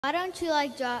Why don't you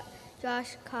like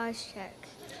Josh Koscheck?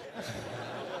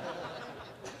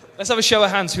 Let's have a show of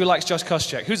hands who likes Josh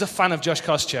Koscheck. Who's a fan of Josh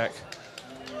Koscheck?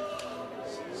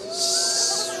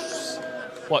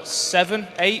 What, 7,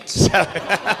 8?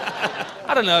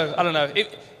 I don't know.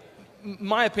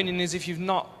 My opinion is if you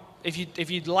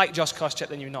like Josh Koscheck,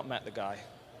 then you've not met the guy.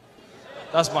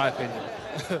 That's my opinion.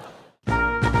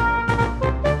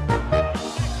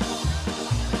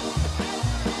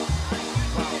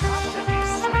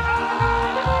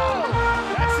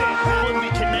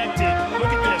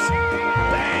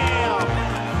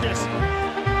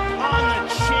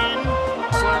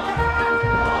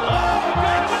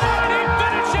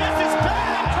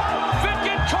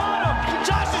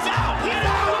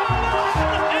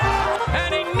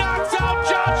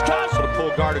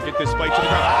 Guard to get this fight to the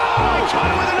ground. Oh, he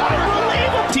caught him with an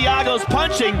unbelievable. Thiago's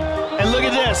punching, and look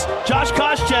at this. Josh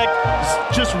Koscheck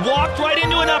just walked right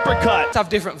into an uppercut. Have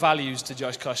different values to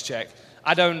Josh Koscheck.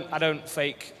 I don't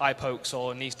fake eye pokes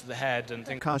or knees to the head and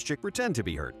things. Koscheck pretended to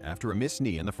be hurt after a missed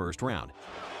knee in the first round.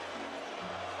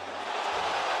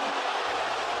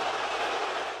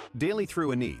 Daly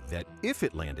threw a knee that, if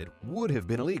it landed, would have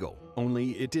been illegal,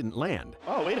 only it didn't land.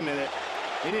 Oh, wait a minute.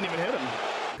 He didn't even hit him.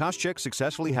 Koscheck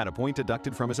successfully had a point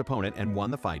deducted from his opponent and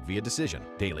won the fight via decision.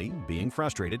 Daly, being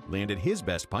frustrated, landed his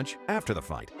best punch after the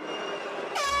fight.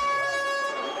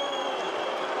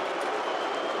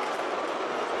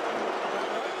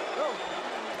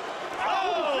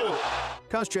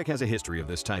 Koscheck has a history of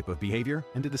this type of behavior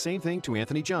and did the same thing to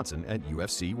Anthony Johnson at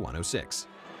UFC 106.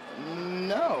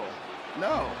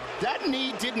 No, that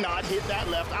knee did not hit that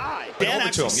left eye. Dan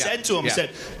actually said to him, he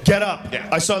said, get up. Yeah.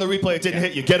 I saw the replay, it didn't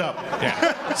hit you, get up.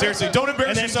 Yeah. Seriously, don't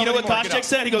embarrass yourself. And then, you know what Koscheck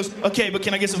said? He goes, okay, but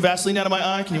can I get some Vaseline out of my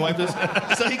eye? Can you wipe this?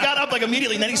 So he got up like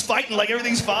immediately, and then he's fighting like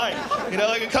everything's fine. You know,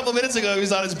 like a couple minutes ago, he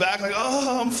was on his back like,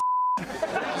 oh, I'm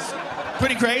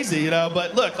pretty crazy, you know,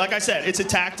 but look, like I said, it's a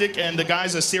tactic, and the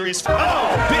guy's a serious. Oh,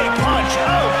 big punch.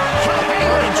 Oh, from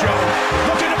England, Joe.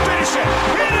 Looking to finish it.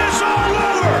 It is all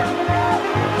over.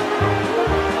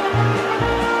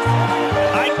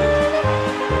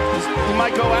 He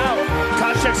might go out.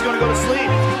 Koscheck's going to go to sleep.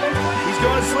 He's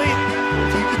going to sleep.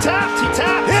 He tapped.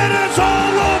 It is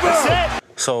all over. That's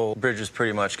it. So, bridge is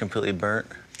pretty much completely burnt.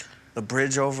 The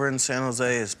bridge over in San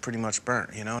Jose is pretty much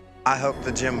burnt, you know? I hope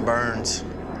the gym burns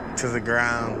to the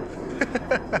ground.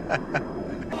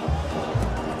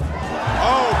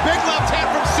 Oh, big left hand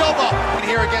from Silva. And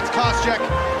here against Koscheck.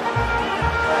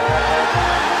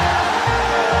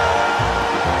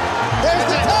 There's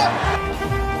the top.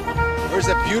 There's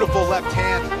a beautiful left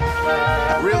hand.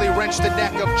 Really wrenched the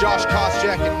neck of Josh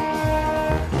Koscheck.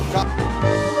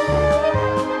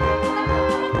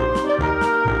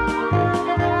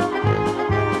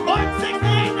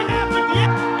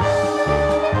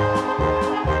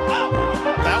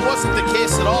 That wasn't the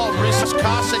case at all.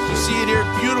 Koscheck, you see it here,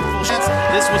 beautiful.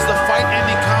 This was the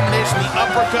fight-ending combination, the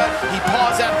uppercut. He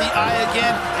paws at the eye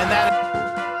again, and that